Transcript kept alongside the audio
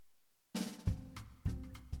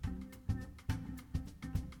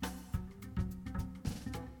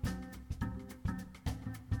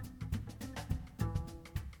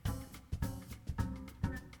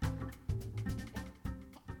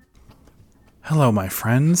Hello, my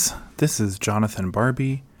friends. This is Jonathan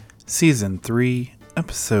Barbie, Season 3,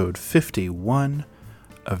 Episode 51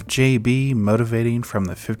 of JB Motivating from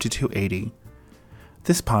the 5280.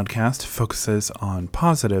 This podcast focuses on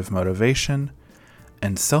positive motivation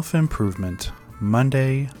and self-improvement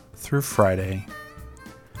Monday through Friday.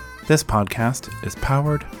 This podcast is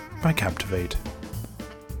powered by Captivate.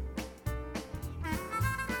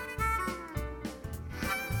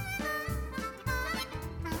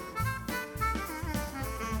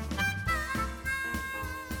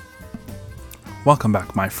 Welcome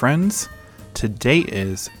back, my friends. Today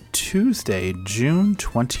is Tuesday, June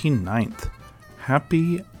 29th.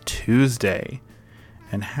 Happy Tuesday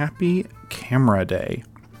and happy Camera Day.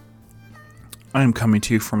 I am coming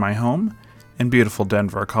to you from my home in beautiful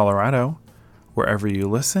Denver, Colorado, wherever you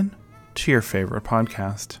listen to your favorite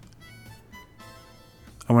podcast.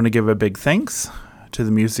 I want to give a big thanks to the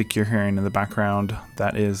music you're hearing in the background.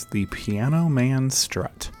 That is The Piano Man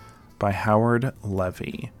Strut by Howard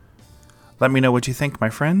Levy. Let me know what you think, my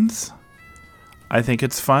friends. I think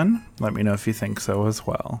it's fun. Let me know if you think so as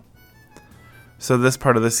well. So this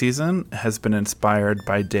part of the season has been inspired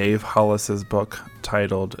by Dave Hollis's book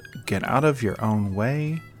titled Get Out of Your Own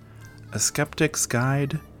Way, A Skeptic's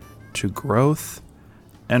Guide to Growth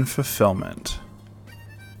and Fulfillment.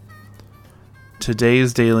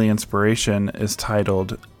 Today's daily inspiration is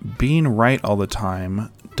titled Being Right All the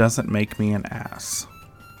Time Doesn't Make Me an Ass.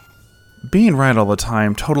 Being right all the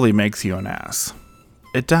time totally makes you an ass.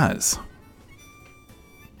 It does.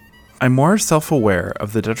 I'm more self-aware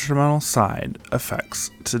of the detrimental side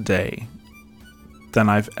effects today than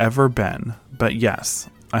I've ever been, but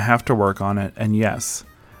yes, I have to work on it, and yes,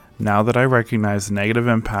 now that I recognize the negative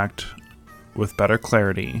impact with better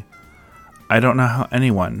clarity, I don't know how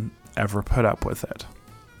anyone ever put up with it.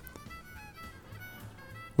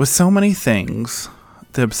 With so many things,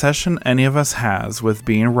 the obsession any of us has with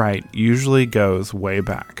being right usually goes way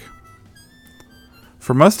back.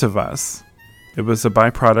 For most of us, it was a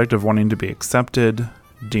byproduct of wanting to be accepted,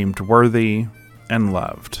 deemed worthy, and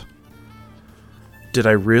loved. Did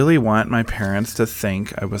I really want my parents to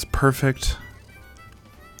think I was perfect?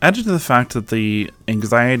 Added to the fact that the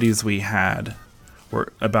anxieties we had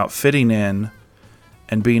were about fitting in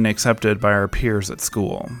and being accepted by our peers at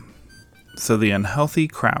school. So the unhealthy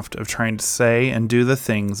craft of trying to say and do the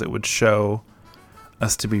things that would show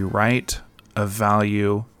us to be right, of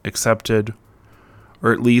value, accepted,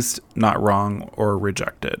 or at least not wrong or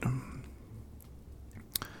rejected.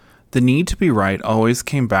 The need to be right always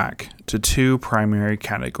came back to two primary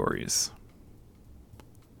categories: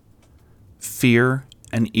 fear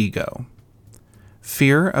and ego.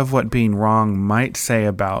 Fear of what being wrong might say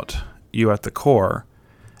about you at the core,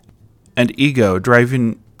 and ego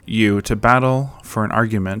driving you to battle for an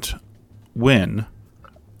argument, win,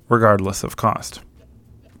 regardless of cost.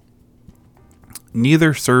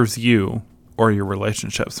 Neither serves you or your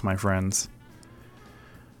relationships, my friends.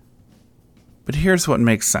 But here's what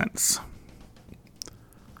makes sense.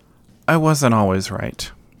 I wasn't always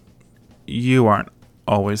right. You aren't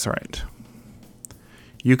always right.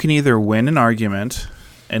 You can either win an argument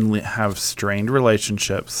and have strained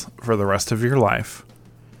relationships for the rest of your life,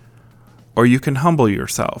 or you can humble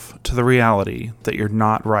yourself to the reality that you're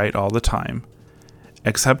not right all the time,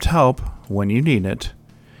 accept help when you need it,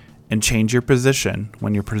 and change your position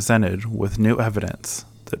when you're presented with new evidence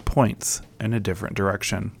that points in a different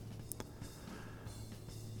direction.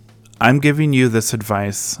 I'm giving you this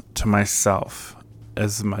advice to myself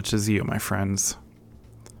as much as you, my friends.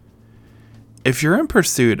 If you're in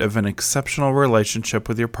pursuit of an exceptional relationship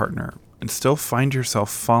with your partner and still find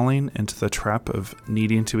yourself falling into the trap of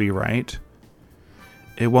needing to be right,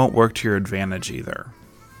 it won't work to your advantage either.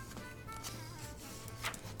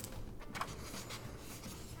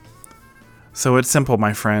 So it's simple,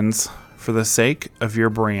 my friends. For the sake of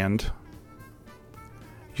your brand,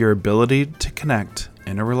 your ability to connect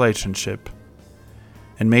in a relationship,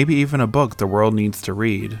 and maybe even a book the world needs to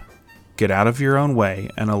read, get out of your own way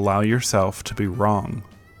and allow yourself to be wrong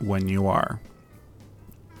when you are.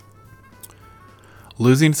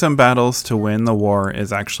 Losing some battles to win the war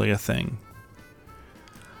is actually a thing.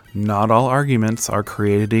 Not all arguments are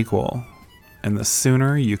created equal, and the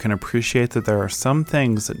sooner you can appreciate that there are some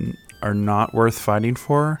things that are not worth fighting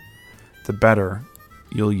for, the better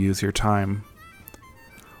you'll use your time.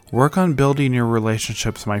 Work on building your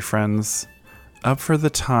relationships, my friends, up for the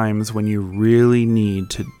times when you really need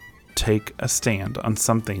to take a stand on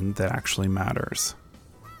something that actually matters.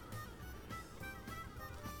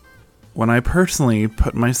 When I personally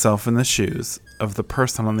put myself in the shoes of the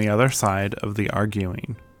person on the other side of the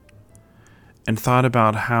arguing and thought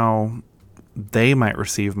about how they might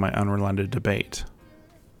receive my unrelenting debate.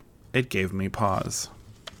 It gave me pause.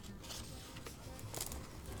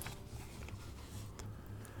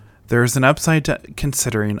 There is an upside to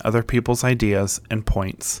considering other people's ideas and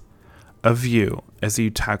points of view as you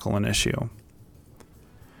tackle an issue.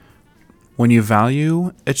 When you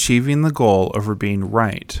value achieving the goal over being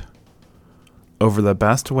right, over the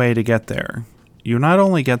best way to get there, you not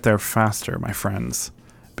only get there faster, my friends,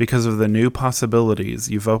 because of the new possibilities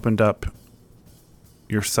you've opened up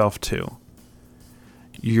yourself to.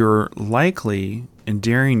 You're likely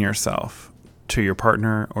endearing yourself to your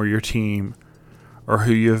partner or your team or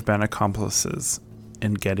who you have been accomplices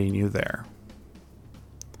in getting you there.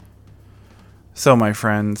 So, my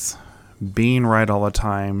friends, being right all the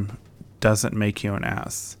time doesn't make you an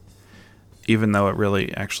ass, even though it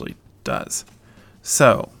really actually does.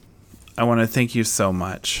 So, I want to thank you so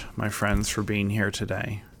much, my friends, for being here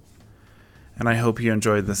today. And I hope you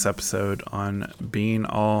enjoyed this episode on being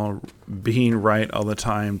right all the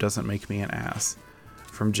time doesn't make me an ass,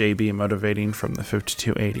 from JB Motivating from the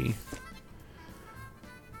 5280.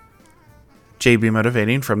 JB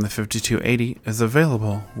Motivating from the 5280 is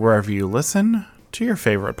available wherever you listen to your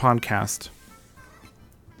favorite podcast.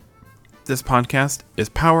 This podcast is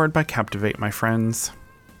powered by Captivate, my friends.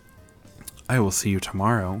 I will see you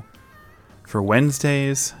tomorrow for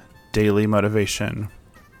Wednesday's Daily Motivation.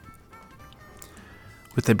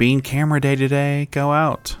 With the Bean Camera Day today, go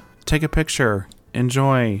out, take a picture,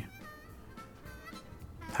 enjoy.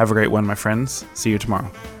 Have a great one, my friends. See you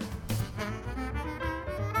tomorrow.